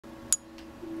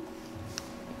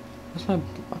What's my?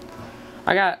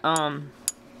 I got I'm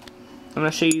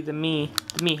gonna show you the me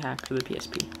hack for the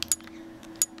PSP.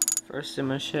 First, I'm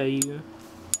gonna show you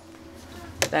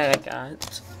that I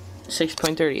got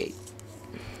 6.38.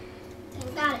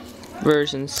 Got it.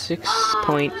 Version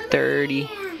 6.38.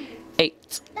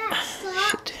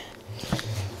 Shit.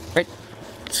 Right.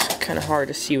 It's kind of hard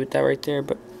to see with that right there,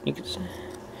 but you can see.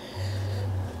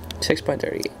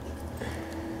 6.38.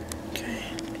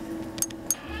 Okay.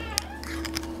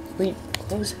 Wait,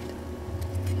 close it.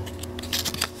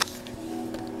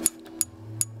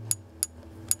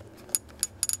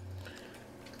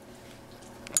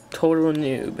 Total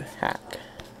noob hack.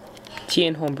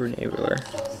 TN homebrew enabler.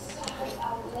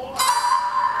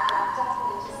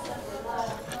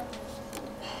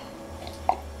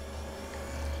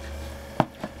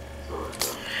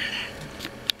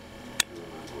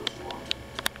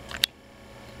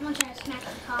 I'm gonna try to smack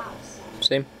the cops.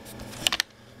 Same.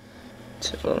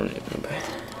 Total noob.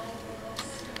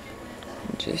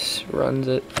 Just runs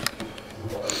it.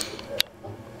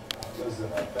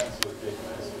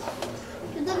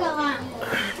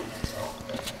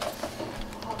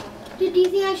 Dude, do you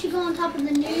think I should go on top of the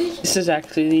news? This is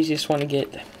actually the easiest one to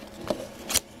get.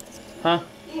 Huh?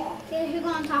 Do you think I should go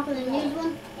on top of the news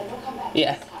one?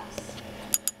 Yeah.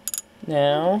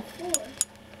 Now,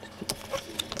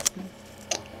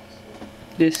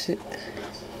 this,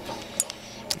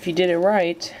 if you did it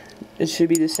right, it should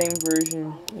be the same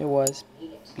version it was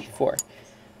before.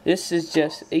 This is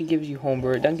just, it gives you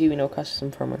homebrew. It doesn't give you no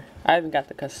custom firmware. I haven't got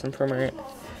the custom firmware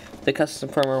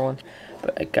one,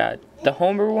 but I got the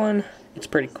homebrew one. It's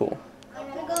pretty cool.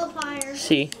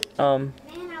 See,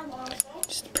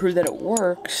 just to prove that it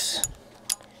works,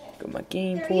 go to my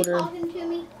game folder. Are you talking to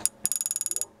me?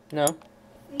 No. Are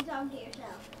you talking to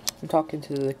yourself? I'm talking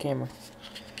to the camera.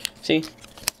 See?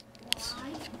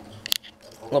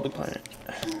 Lovely Planet.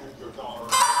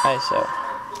 Alright, so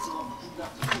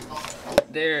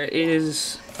there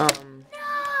is No!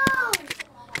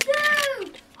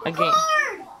 Dude! a game.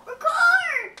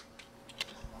 Record!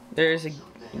 There's a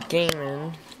game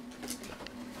in.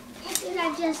 Dude,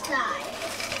 I just died.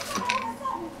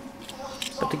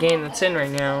 But the game that's in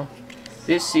right now,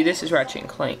 this is Ratchet and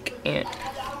Clank, and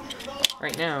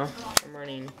right now I'm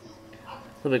running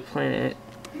Little Big Planet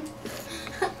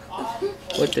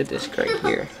with the disc right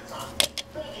here.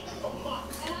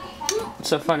 It's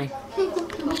so funny.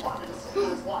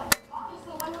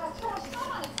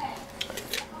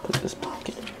 Put this back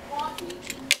in.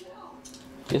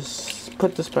 Just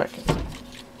put this back in.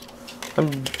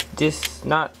 I'm just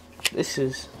not. This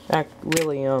is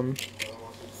really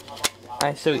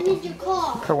I so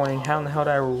for wondering how in the hell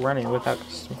did I run it without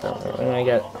custom firmware when I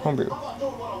got homebrew.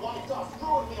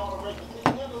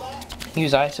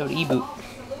 Use ISO to e-boot.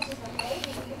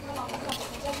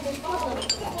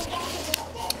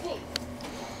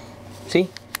 See?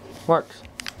 Works.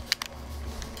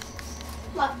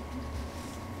 What?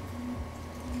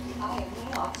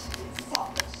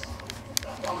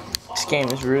 This game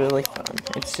is really fun.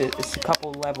 It's a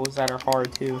couple levels that are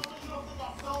hard too.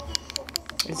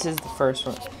 This is the first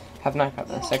one. Have not got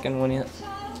the second one yet.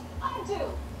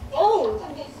 Oh!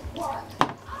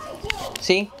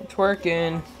 See? It's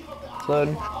working. It's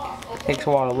loading. Takes a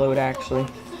while to load actually.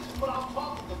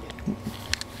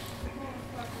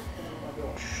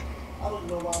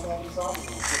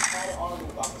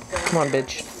 Come on,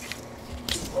 bitch.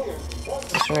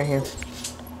 This one right here.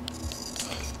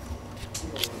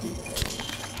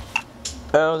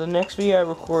 Oh, the next video I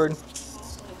record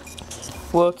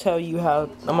will tell you how.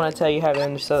 I'm gonna tell you how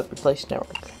to set up your Place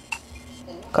Network.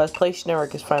 Cause Place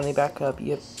Network is finally back up.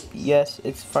 Yep. Yes,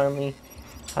 it's finally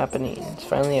happening. It's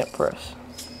finally up for us.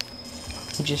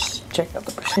 Just check out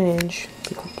the percentage.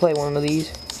 People play one of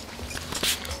these.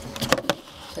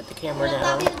 Set the camera I down.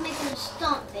 thought we was making a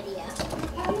stomp video.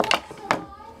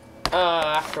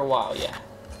 After a while, yeah.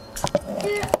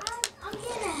 Dude, I'm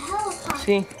getting a helicopter.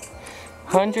 See?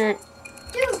 100.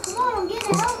 Dude, come on, I'm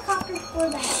getting a helicopter for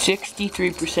that.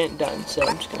 63% done, so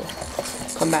I'm just gonna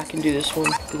come back and do this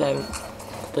one because I haven't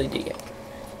played it yet.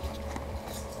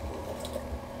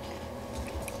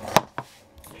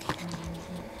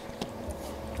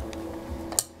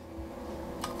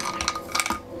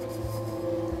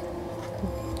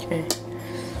 Okay.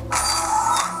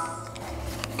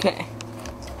 Okay.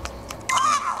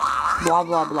 Blah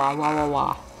blah blah blah blah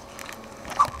blah.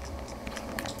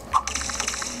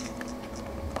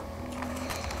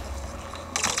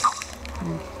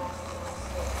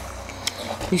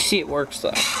 You see it works though.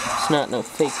 It's not no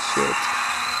fake shit.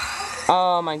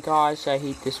 Oh my gosh, I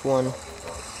hate this one.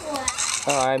 What?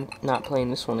 Oh, I'm not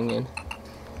playing this one again.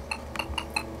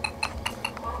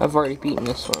 I've already beaten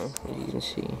this one, as you can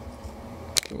see.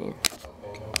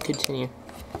 Continue.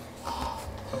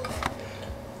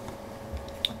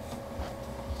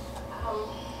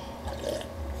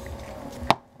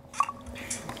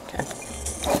 Okay.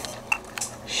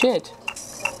 Shit.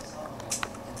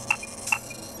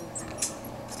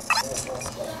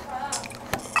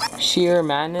 Sheer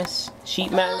madness.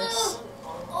 Sheep madness.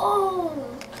 Oh.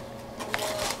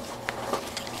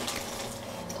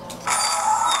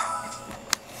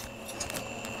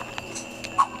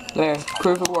 There.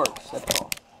 Proof it works. That's all.